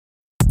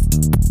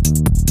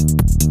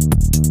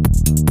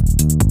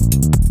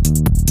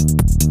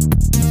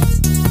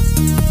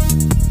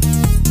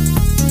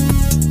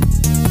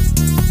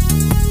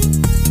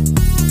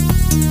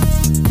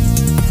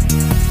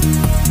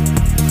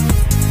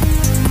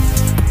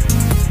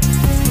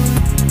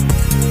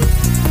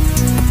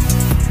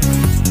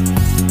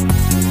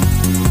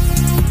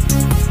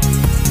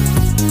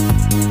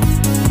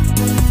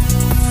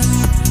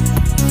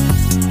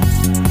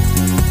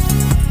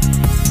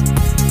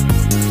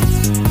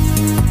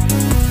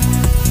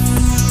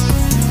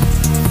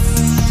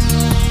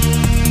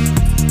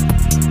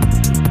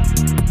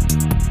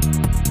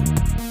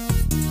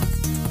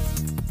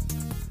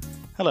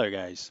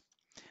summarize.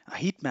 A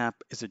heat map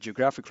is a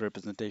geographic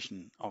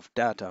representation of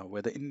data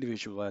where the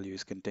individual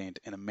values contained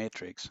in a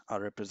matrix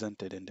are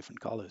represented in different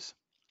colors.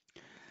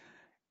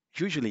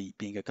 Usually,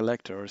 being a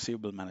collector or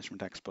receivable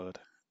management expert,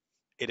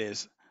 it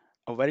is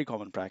a very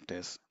common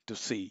practice to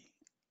see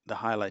the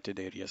highlighted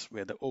areas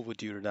where the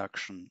overdue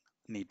reduction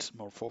needs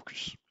more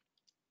focus.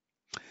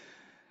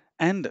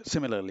 And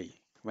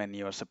similarly, when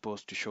you are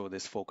supposed to show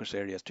these focus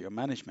areas to your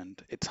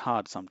management, it's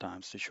hard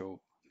sometimes to show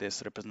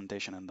this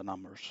representation in the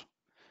numbers.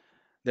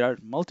 There are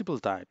multiple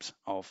types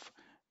of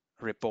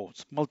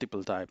reports,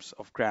 multiple types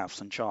of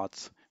graphs and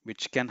charts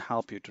which can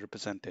help you to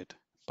represent it.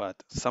 But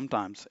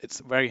sometimes it's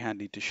very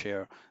handy to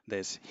share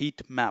this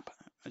heat map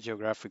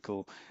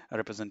geographical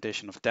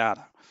representation of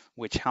data,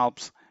 which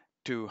helps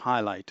to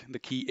highlight the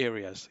key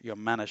areas your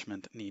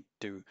management need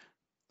to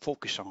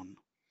focus on,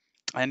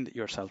 and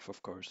yourself,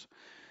 of course.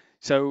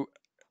 So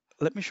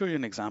let me show you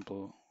an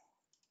example.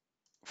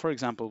 For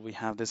example, we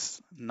have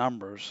this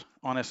numbers.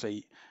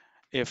 Honestly,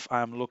 if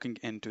I'm looking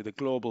into the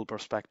global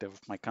perspective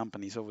of my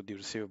company's overdue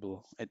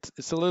receivable,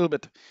 it's a little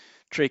bit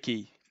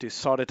tricky to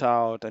sort it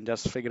out and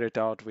just figure it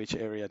out which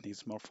area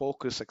needs more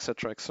focus,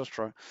 etc.,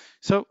 etc.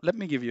 So let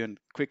me give you a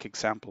quick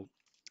example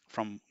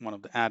from one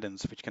of the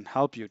add-ins which can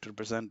help you to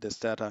present this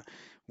data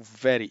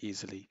very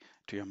easily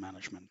to your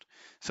management.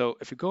 So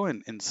if you go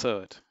and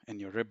insert in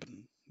your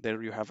ribbon,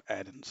 there you have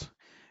add-ins.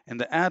 In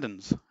the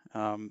add-ins,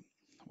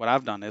 what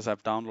I've done is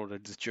I've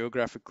downloaded this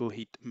geographical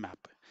heat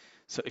map.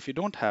 So if you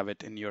don't have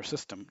it in your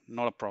system,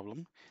 not a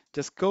problem.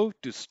 Just go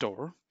to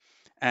store,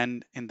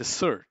 and in the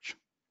search,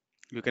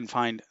 you can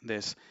find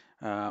this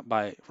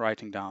by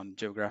writing down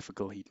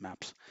geographical heat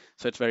maps.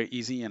 So it's very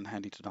easy and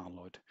handy to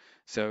download.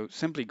 So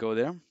simply go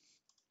there,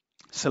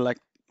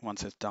 select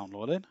once it's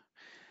downloaded.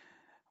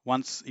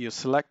 Once you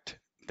select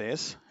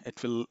this,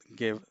 it will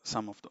give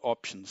some of the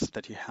options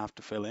that you have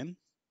to fill in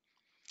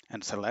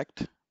and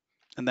select,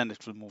 and then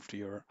it will move to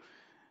your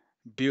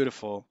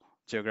beautiful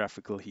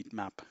geographical heat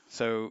map.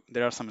 So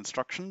there are some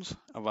instructions,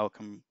 a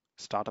welcome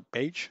startup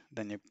page,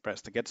 then you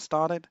press the get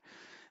started.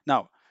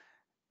 Now,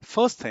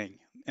 first thing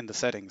in the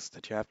settings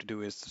that you have to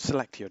do is to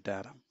select your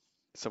data.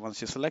 So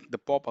once you select, the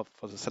pop-up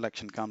for the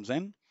selection comes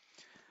in.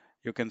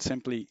 You can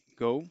simply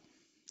go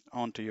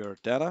onto your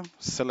data,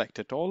 select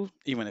it all,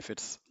 even if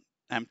it's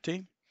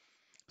empty.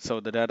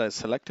 So the data is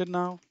selected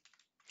now.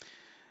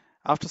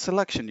 After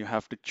selection, you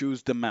have to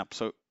choose the map.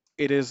 So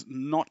it is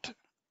not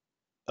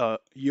a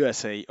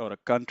USA or a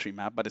country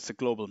map, but it's a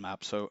global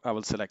map. So I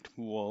will select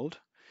world.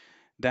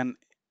 Then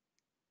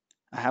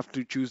I have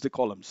to choose the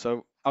columns.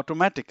 So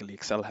automatically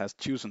Excel has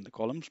chosen the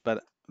columns,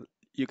 but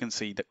you can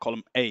see that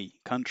column A,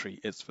 country,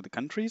 is for the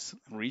countries,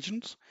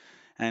 regions,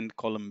 and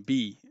column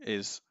B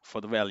is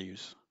for the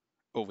values,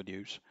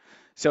 overdues.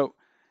 So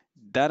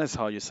that is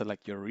how you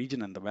select your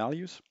region and the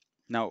values.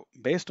 Now,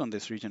 based on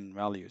this region and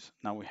values,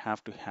 now we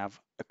have to have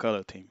a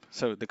color theme.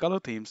 So the color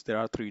themes, there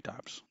are three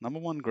types. Number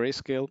one,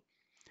 grayscale.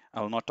 I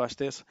will not touch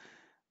this.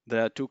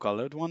 There are two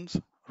colored ones,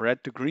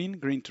 red to green,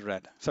 green to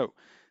red. So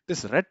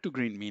this red to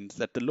green means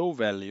that the low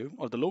value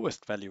or the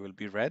lowest value will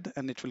be red,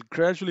 and it will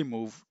gradually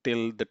move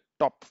till the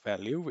top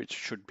value, which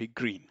should be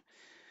green.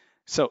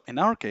 So in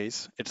our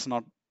case, it's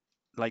not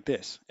like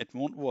this. It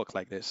won't work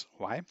like this.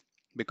 Why?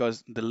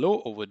 Because the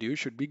low overdue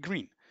should be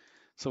green.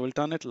 So we'll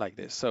turn it like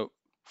this. So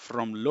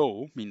from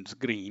low means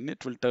green,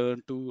 it will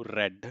turn to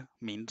red,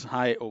 means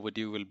high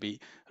overdue will be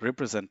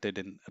represented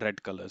in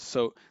red colors.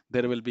 So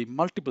there will be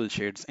multiple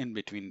shades in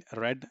between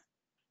red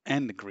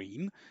and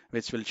green,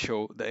 which will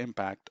show the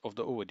impact of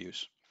the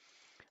overdues.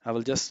 I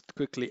will just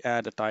quickly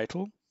add a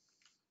title.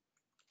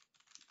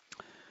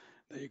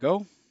 There you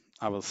go.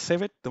 I will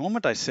save it. The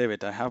moment I save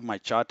it, I have my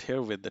chart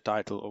here with the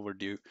title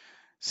overdue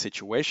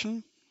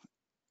situation.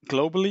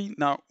 Globally,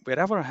 now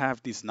wherever I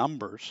have these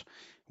numbers,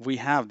 we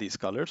have these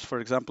colors. For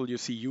example, you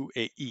see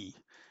UAE.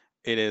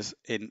 It is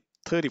in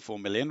 34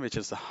 million, which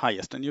is the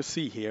highest. And you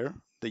see here,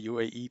 the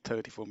UAE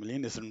 34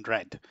 million is in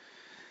red.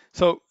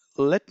 So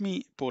let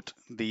me put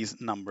these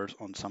numbers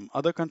on some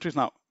other countries.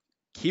 Now,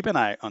 keep an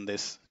eye on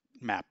this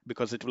map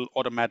because it will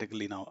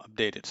automatically now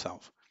update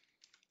itself.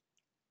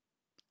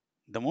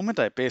 The moment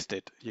I paste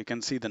it, you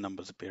can see the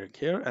numbers appearing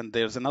here. And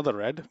there's another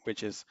red,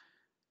 which is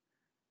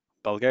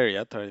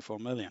Bulgaria, 34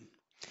 million.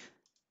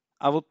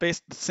 I will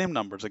paste the same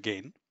numbers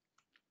again,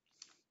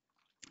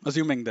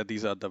 assuming that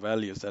these are the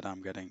values that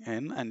I'm getting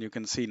in. And you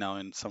can see now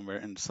in somewhere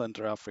in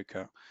Central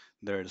Africa,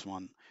 there is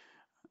one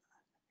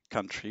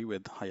country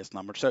with highest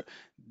number. So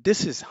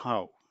this is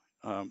how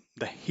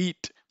the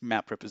heat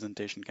map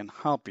representation can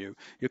help you.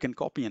 You can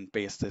copy and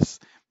paste this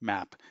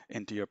map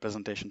into your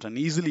presentations and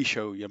easily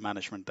show your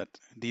management that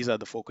these are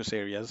the focus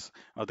areas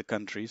or the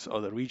countries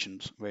or the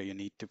regions where you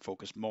need to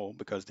focus more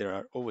because there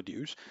are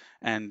overdues,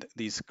 and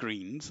these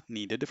greens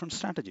need a different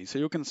strategy. So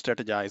you can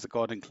strategize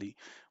accordingly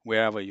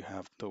wherever you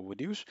have the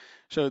overdues.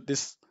 So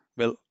this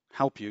will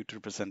help you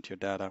to present your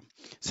data.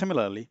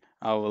 Similarly,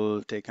 I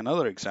will take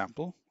another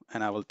example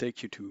and I will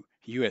take you to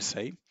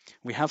USA.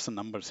 We have some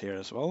numbers here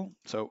as well.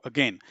 So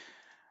again,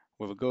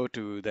 we will go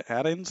to the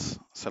add-ins,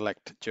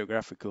 select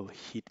geographical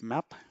heat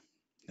map.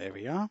 There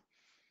we are.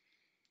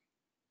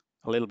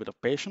 A little bit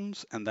of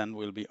patience, and then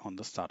we'll be on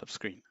the startup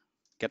screen.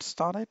 Get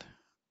started.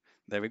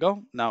 There we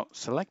go. Now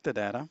select the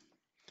data,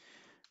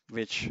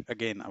 which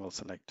again, I will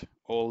select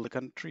all the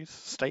countries,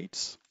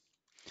 states.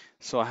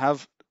 So I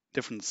have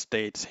different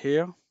states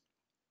here.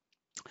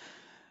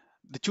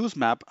 The choose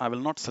map, I will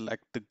not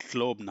select the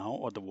globe now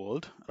or the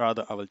world.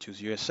 Rather, I will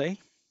choose USA.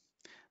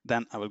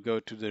 Then I will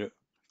go to the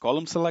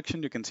column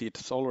selection. You can see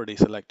it's already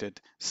selected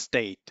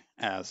state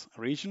as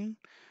region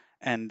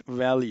and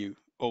value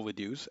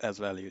overdues as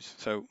values.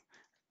 So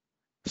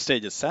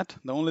stage is set.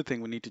 The only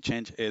thing we need to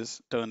change is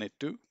turn it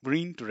to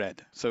green to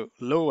red. So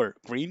lower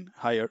green,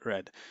 higher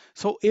red.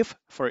 So if,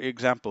 for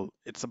example,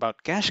 it's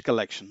about cash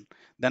collection,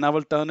 then I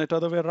will turn it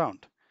other way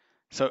around.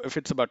 So if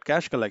it's about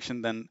cash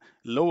collection, then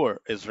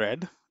lower is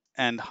red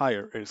and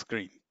higher is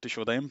green to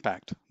show the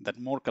impact that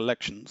more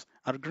collections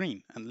are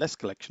green and less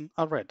collection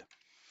are red.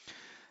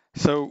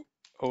 So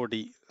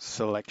OD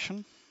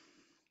selection,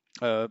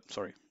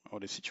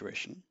 OD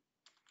situation,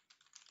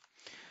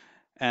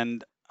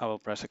 and I will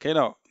press OK.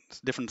 Now,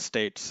 different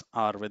states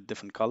are with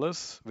different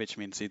colors, which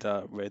means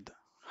either with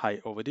high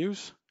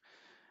overdues.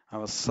 I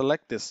will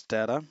select this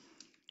data,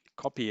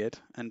 copy it,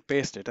 and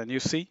paste it. And you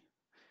see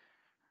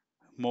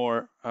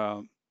more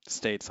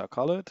states are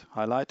colored,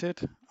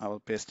 highlighted. I will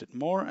paste it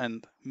more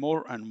and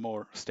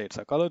more states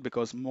are colored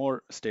because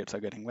more states are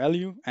getting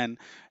value. And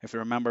if you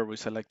remember, we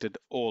selected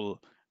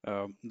all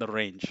the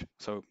range.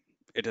 So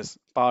it is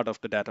part of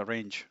the data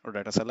range or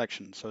data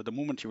selection. So the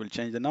moment you will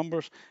change the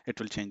numbers, it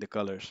will change the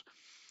colors.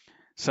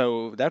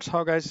 So that's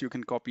how, guys, you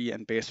can copy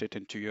and paste it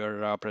into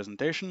your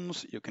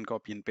presentations. You can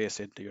copy and paste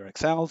it into your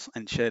Excels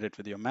and share it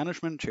with your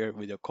management, share it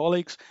with your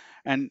colleagues,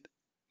 and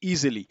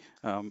easily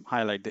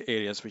highlight the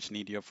areas which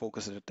need your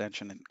focus and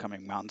attention in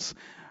coming months.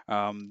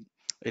 Um,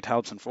 it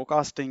helps in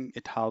forecasting.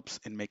 It helps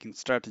in making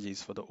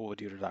strategies for the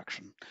overdue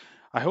reduction.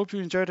 I hope you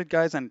enjoyed it,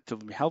 guys, and it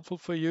will be helpful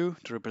for you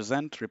to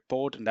represent,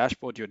 report, and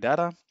dashboard your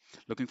data.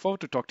 Looking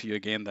forward to talk to you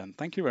again then.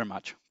 Thank you very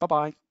much.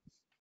 Bye-bye.